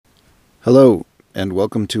Hello, and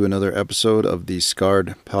welcome to another episode of the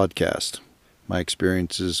Scarred Podcast, my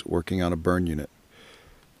experiences working on a burn unit.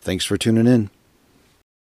 Thanks for tuning in.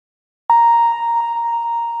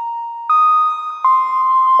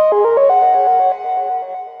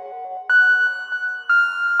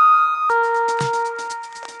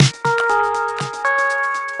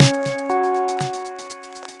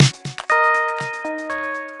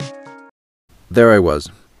 There I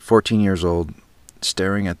was, 14 years old,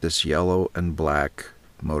 staring at this yellow and black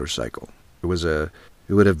motorcycle. It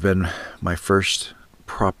would have been my first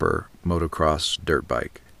proper motocross dirt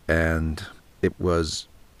bike, and it was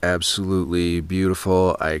absolutely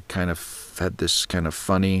beautiful. I kind of had this kind of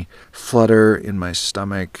funny flutter in my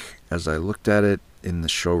stomach as I looked at it in the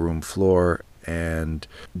showroom floor, and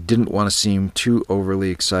didn't want to seem too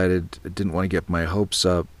overly excited. I didn't want to get my hopes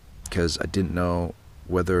up because I didn't know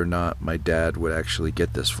whether or not my dad would actually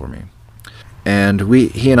get this for me. And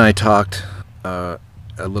he and I talked a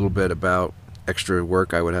little bit about extra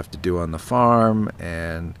work I would have to do on the farm,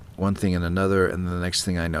 and one thing and another, and the next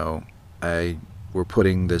thing I know, we're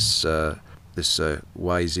putting this YZ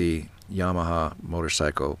Yamaha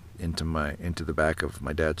motorcycle into the back of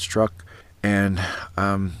my dad's truck, and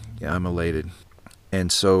I'm elated.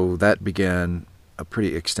 And so that began a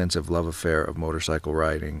pretty extensive love affair of motorcycle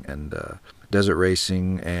riding and desert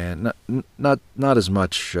racing, and not as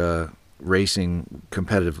much racing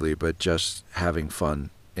competitively, but just having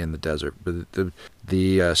fun in the desert. But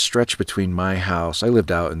the stretch between my house, I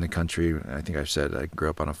lived out in the country. I think I've said I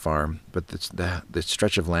grew up on a farm, but the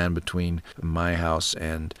stretch of land between my house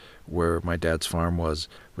and where my dad's farm was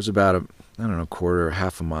about a quarter,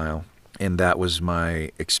 half a mile, and that was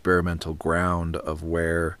my experimental ground of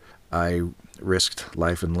where I risked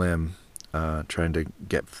life and limb, trying to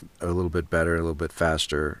get a little bit better, a little bit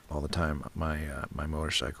faster all the time, my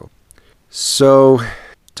motorcycle. So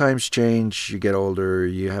times change, you get older,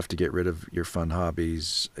 you have to get rid of your fun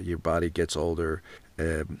hobbies, your body gets older,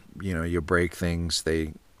 you break things,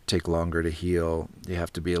 they take longer to heal, you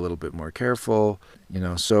have to be a little bit more careful,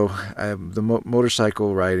 so the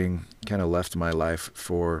motorcycle riding kind of left my life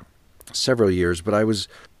for several years, but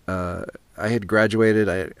I had graduated,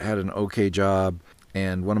 I had an okay job,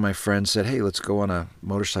 and one of my friends said, hey, let's go on a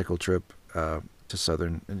motorcycle trip to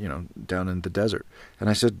southern, down in the desert. And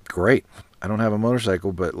I said, great, I don't have a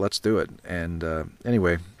motorcycle, but let's do it. And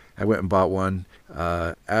anyway, I went and bought one,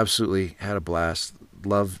 absolutely had a blast,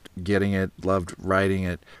 loved getting it, loved riding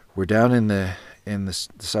it. We're down in the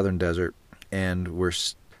southern desert, and we're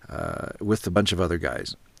with a bunch of other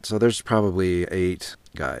guys. So there's probably 8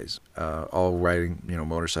 guys, all riding,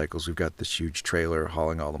 motorcycles. We've got this huge trailer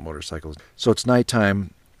hauling all the motorcycles. So it's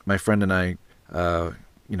nighttime. My friend and I,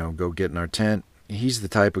 go get in our tent. He's the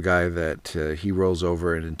type of guy that he rolls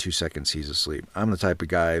over and in 2 seconds he's asleep. I'm the type of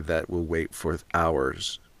guy that will wait for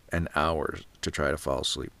hours and hours to try to fall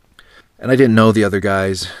asleep. And I didn't know the other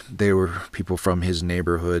guys. They were people from his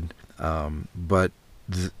neighborhood. But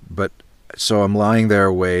so I'm lying there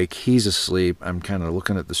awake. He's asleep. I'm kind of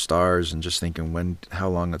looking at the stars and just thinking, how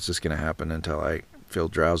long is this going to happen until I feel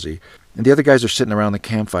drowsy? And the other guys are sitting around the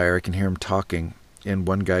campfire. I can hear them talking. And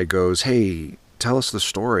one guy goes, hey, tell us the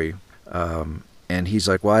story. And he's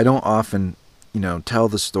like, well, I don't often, tell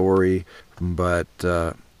the story, but,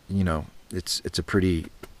 it's a pretty,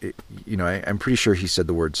 I'm pretty sure he said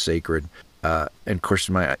the word sacred. And of course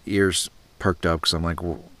my ears perked up because I'm like,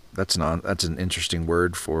 well, that's an interesting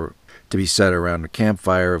word to be said around a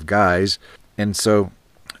campfire of guys. And so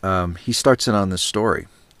he starts in on this story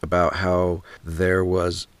about how there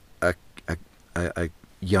was a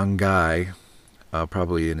young guy,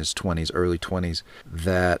 probably in his 20s, early 20s,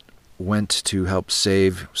 that went to help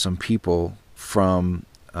save some people from,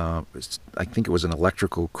 I think it was an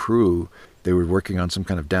electrical crew. They were working on some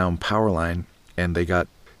kind of down power line, and they got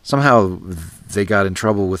in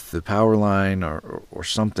trouble with the power line or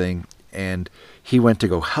something, and he went to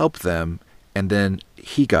go help them, and then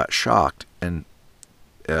he got shocked, and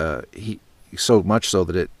he so much so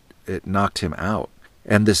that it knocked him out.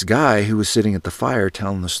 And this guy who was sitting at the fire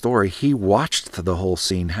telling the story, he watched the whole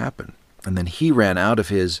scene happen, and then he ran out of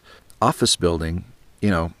his office building,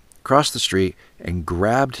 across the street, and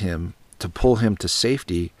grabbed him to pull him to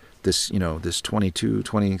safety. This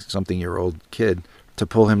 20-something year old kid, to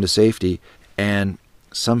pull him to safety. And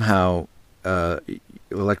somehow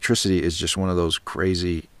electricity is just one of those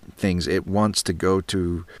crazy things. It wants to go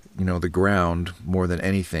to the ground more than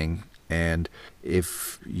anything, and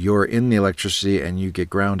if you're in the electricity and you get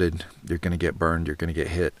grounded, you're going to get burned, you're going to get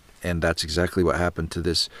hit. And that's exactly what happened to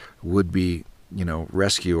this would-be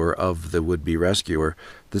rescuer of the would-be rescuer.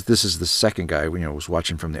 this is the second guy, was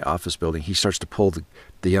watching from the office building. He starts to pull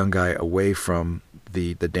the young guy away from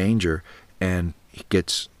the danger, and he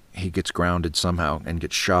gets grounded somehow and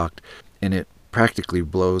gets shocked, and it practically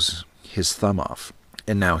blows his thumb off.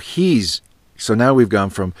 And now now we've gone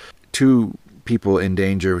from 2 people in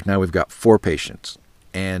danger. Now we've got 4 patients,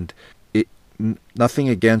 and nothing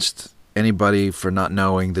against anybody for not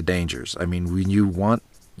knowing the dangers. I mean, when you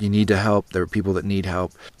need to help. There are people that need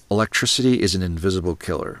help. Electricity is an invisible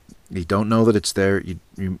killer. You don't know that it's there. You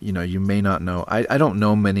may not know. I don't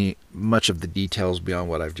know much of the details beyond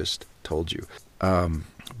what I've just told you.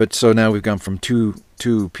 But so now we've gone from two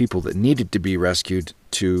people that needed to be rescued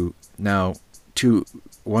to now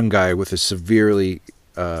one guy with a severe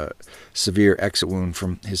exit wound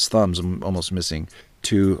from his thumbs, almost missing,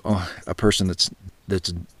 to a person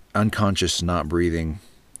that's unconscious, not breathing,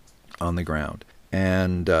 on the ground.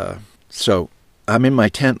 And so I'm in my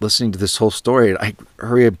tent listening to this whole story, and I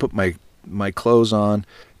hurry and put my clothes on.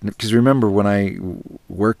 Because remember, when I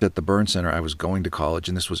worked at the burn center, I was going to college,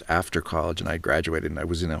 and this was after college, and I graduated, and I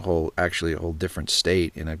was in a whole different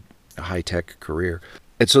state in a high-tech career.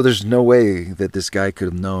 And so there's no way that this guy could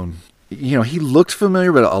have known. He looked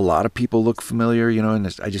familiar, but a lot of people look familiar, and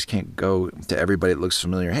I just can't go to everybody that looks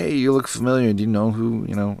familiar. Hey, you look familiar. Do you know who,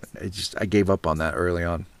 I gave up on that early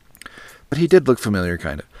on. But he did look familiar,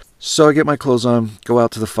 kind of. So I get my clothes on, go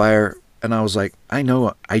out to the fire, and I was like, I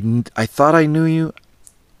thought I knew you,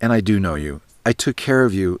 and I do know you. I took care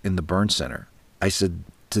of you in the burn center. I said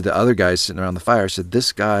to the other guys sitting around the fire, I said,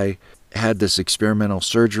 this guy had this experimental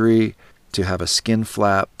surgery to have a skin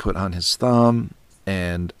flap put on his thumb,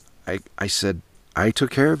 and I said, I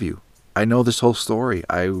took care of you. I know this whole story.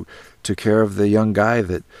 I took care of the young guy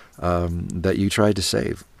that you tried to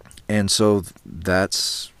save. And so that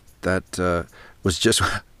was just,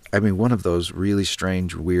 one of those really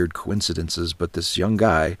strange, weird coincidences. But this young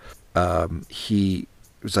guy, he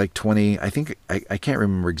was like 20, I think, I can't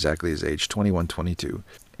remember exactly his age, 21, 22,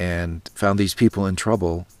 and found these people in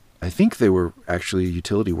trouble. I think they were actually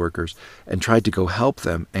utility workers, and tried to go help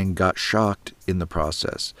them and got shocked in the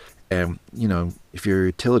process. And, if you're a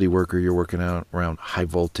utility worker, you're working out around high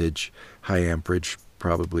voltage, high amperage,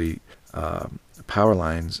 probably power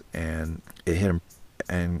lines, and it hit him.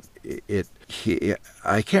 And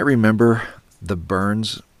I can't remember the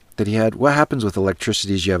burns that he had. What happens with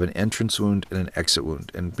electricity is you have an entrance wound and an exit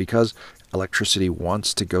wound. And because electricity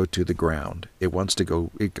wants to go to the ground, it wants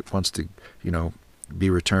to, be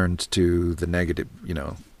returned to the negative,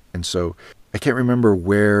 And so I can't remember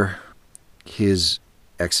where his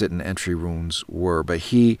exit and entry wounds were, but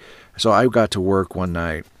so I got to work one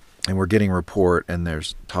night, and we're getting a report, and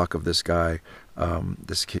there's talk of this guy,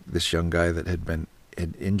 this young guy that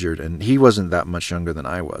had injured, and he wasn't that much younger than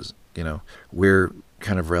I was. We're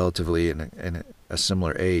kind of relatively in a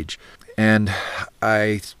similar age, and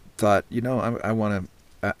I thought,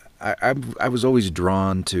 I was always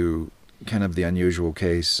drawn to kind of the unusual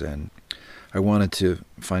case, and I wanted to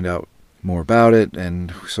find out more about it.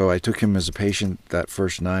 And so I took him as a patient that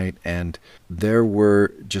first night, and there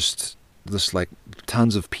were just this like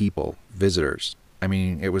tons of people, visitors.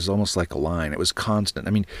 It was almost like a line. It was constant.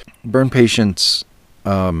 Burn patients,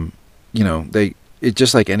 it's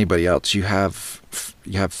just like anybody else. You have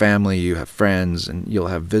family, you have friends, and you'll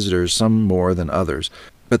have visitors, some more than others.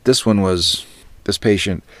 But this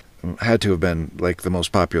patient had to have been like the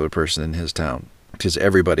most popular person in his town, because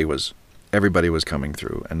everybody was coming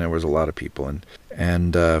through, and there was a lot of people.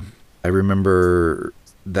 And I remember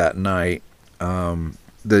that night,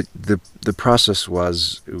 the process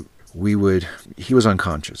was he was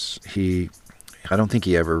unconscious. I don't think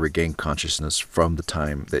he ever regained consciousness from the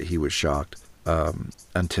time that he was shocked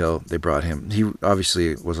until they brought him. He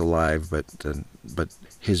obviously was alive, but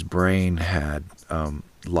his brain had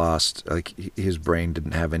lost, his brain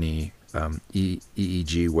didn't have any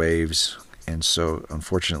EEG waves, and so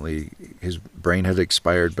unfortunately his brain had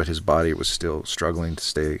expired, but his body was still struggling to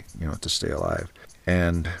stay alive.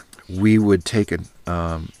 And we would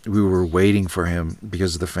we were waiting for him,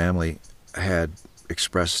 because the family had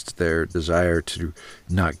expressed their desire to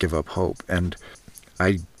not give up hope, and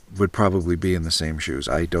I would probably be in the same shoes.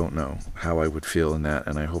 I don't know how I would feel in that,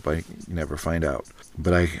 and I hope I never find out.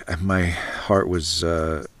 But my heart was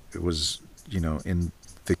in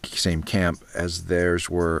the same camp as theirs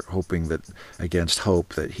were, hoping that, against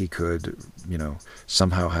hope, that he could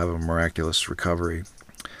somehow have a miraculous recovery.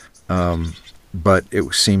 But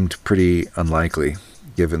it seemed pretty unlikely,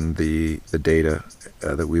 given the data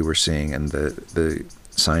that we were seeing, and the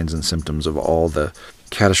signs and symptoms of all the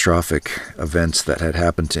catastrophic events that had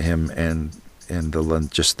happened to him, and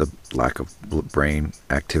just the lack of brain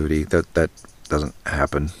activity that doesn't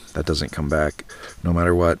happen. That doesn't come back, no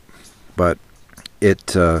matter what. But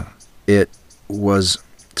it was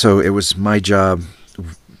so. It was my job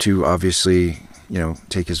to obviously,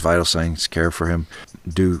 take his vital signs, care for him,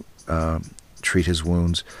 do treat his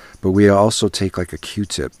wounds. But we also take like a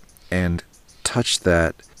Q-tip and touch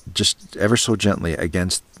that just ever so gently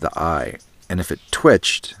against the eye. And if it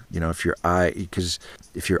twitched, if your eye, because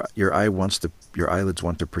if your eyelids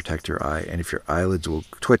want to protect your eye, and if your eyelids will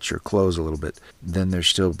twitch or close a little bit, then there's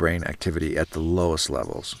still brain activity at the lowest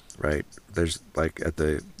levels, right? There's like at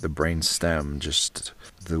the brain stem, just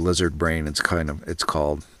the lizard brain, it's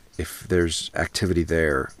called. If there's activity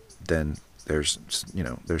there, then there's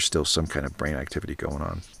still some kind of brain activity going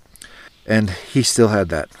on. And he still had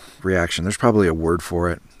that reaction. There's probably a word for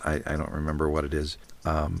it. I don't remember what it is.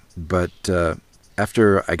 But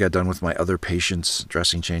after I got done with my other patient's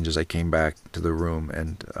dressing changes, I came back to the room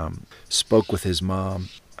and spoke with his mom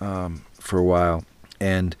for a while.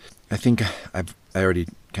 And I think I already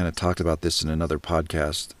kind of talked about this in another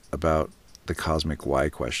podcast about the cosmic why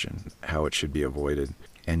question, how it should be avoided.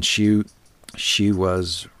 And she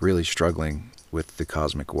was really struggling with the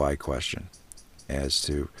cosmic why question as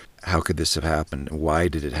to how could this have happened? Why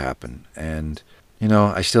did it happen? And,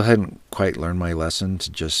 I still hadn't quite learned my lesson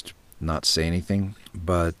to just not say anything.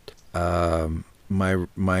 But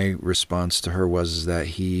my response to her was that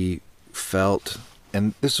he felt,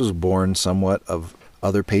 and this was born somewhat of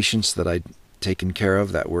other patients that I'd taken care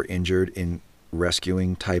of that were injured in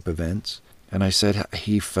rescuing type events. And I said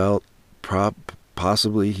he felt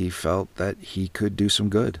possibly he felt that he could do some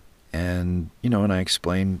good. And, and I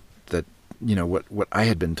explained that, what I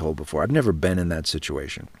had been told before. I'd never been in that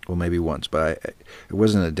situation. Well, maybe once, but it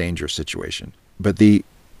wasn't a dangerous situation. But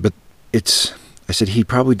I said he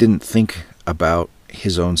probably didn't think about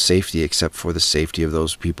his own safety except for the safety of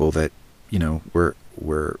those people that, were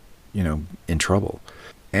in trouble.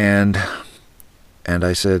 And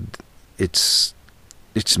I said, it's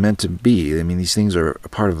meant to be. I mean, these things are a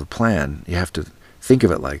part of a plan. You have to think of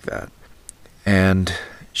it like that. And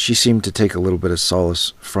she seemed to take a little bit of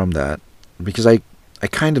solace from that, because I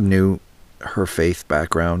kind of knew her faith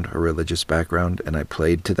background, her religious background, and I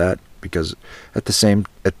played to that, because at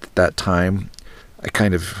that time, I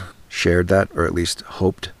kind of shared that, or at least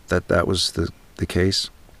hoped that that was the case.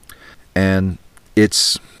 And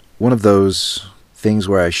it's one of those things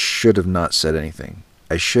where I should have not said anything.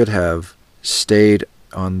 I should have stayed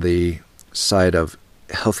on the side of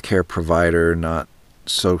healthcare provider, not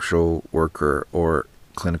social worker or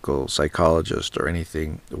clinical psychologist or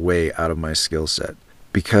anything, way out of my skill set,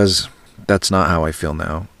 because that's not how I feel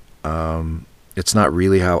now. It's not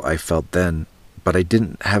really how I felt then, but I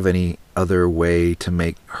didn't have any other way to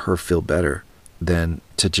make her feel better than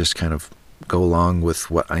to just kind of go along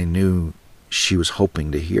with what I knew she was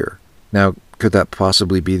hoping to hear. Now, could that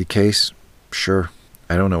possibly be the case? Sure.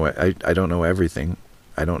 I don't know. I don't know everything.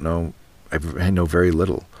 I don't know. I know very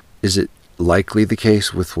little. Is it likely the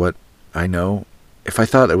case with what I know? If I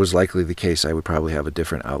thought it was likely the case, I would probably have a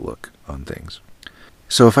different outlook on things.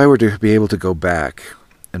 So if I were to be able to go back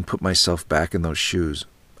and put myself back in those shoes,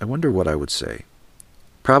 I wonder what I would say.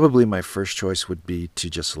 Probably my first choice would be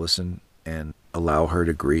to just listen and allow her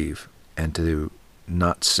to grieve and to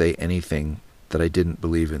not say anything that I didn't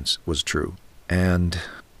believe in was true. And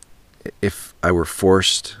if I were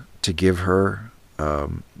forced to give her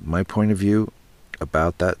my point of view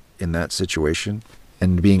about that in that situation,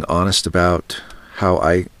 and being honest about how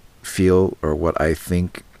I feel or what I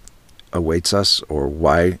think awaits us, or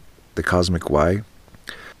why, the cosmic why,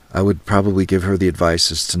 I would probably give her the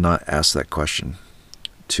advice is to not ask that question,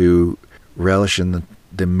 to relish in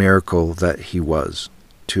the miracle that he was,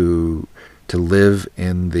 to live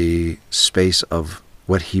in the space of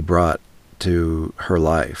what he brought to her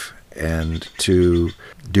life, and to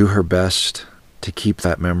do her best to keep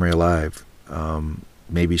that memory alive.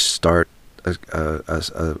 Maybe start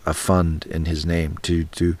a fund in his name,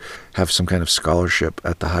 to have some kind of scholarship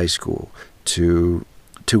at the high school, to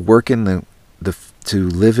work in to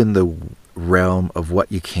live in the realm of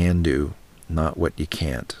what you can do, not what you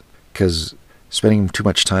can't. Because spending too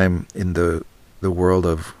much time in the world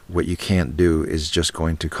of what you can't do is just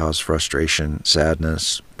going to cause frustration,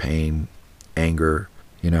 sadness, pain, anger,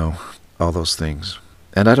 all those things.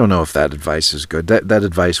 And I don't know if that advice is good. That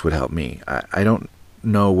advice would help me. I don't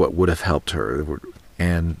know what would have helped her.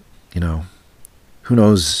 And, who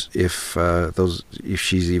knows if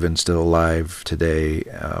she's even still alive today,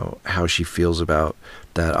 how she feels about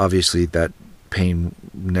that. Obviously, that pain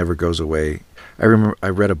never goes away. I remember I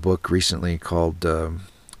read a book recently called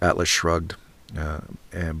Atlas Shrugged by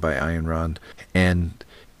Ayn Rand, and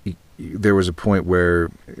there was a point where,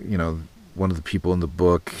 one of the people in the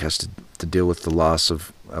book has to deal with the loss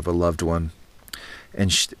of a loved one.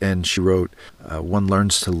 And she wrote, one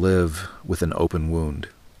learns to live with an open wound.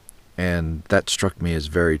 And that struck me as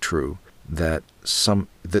very true, that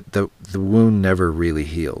the wound never really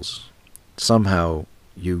heals. Somehow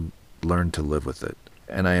you learn to live with it.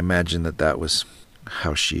 And I imagine that was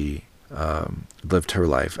how she lived her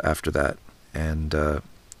life after that. And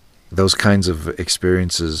those kinds of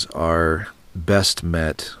experiences are best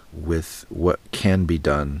met with what can be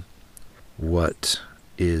done, what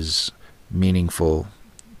is meaningful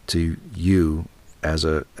to you as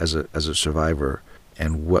a survivor,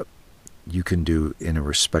 and what you can do in a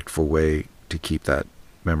respectful way to keep that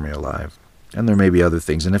memory alive. And there may be other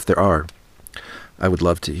things, and if there are, I would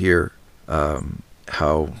love to hear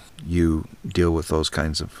how you deal with those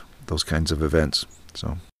kinds of events.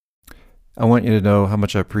 So I want you to know how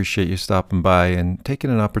much I appreciate you stopping by and taking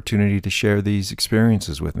an opportunity to share these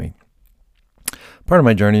experiences with me. Part of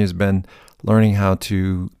my journey has been learning how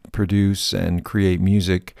to produce and create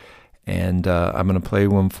music, and I'm going to play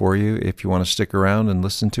one for you if you want to stick around and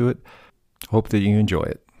listen to it. Hope that you enjoy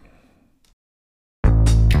it.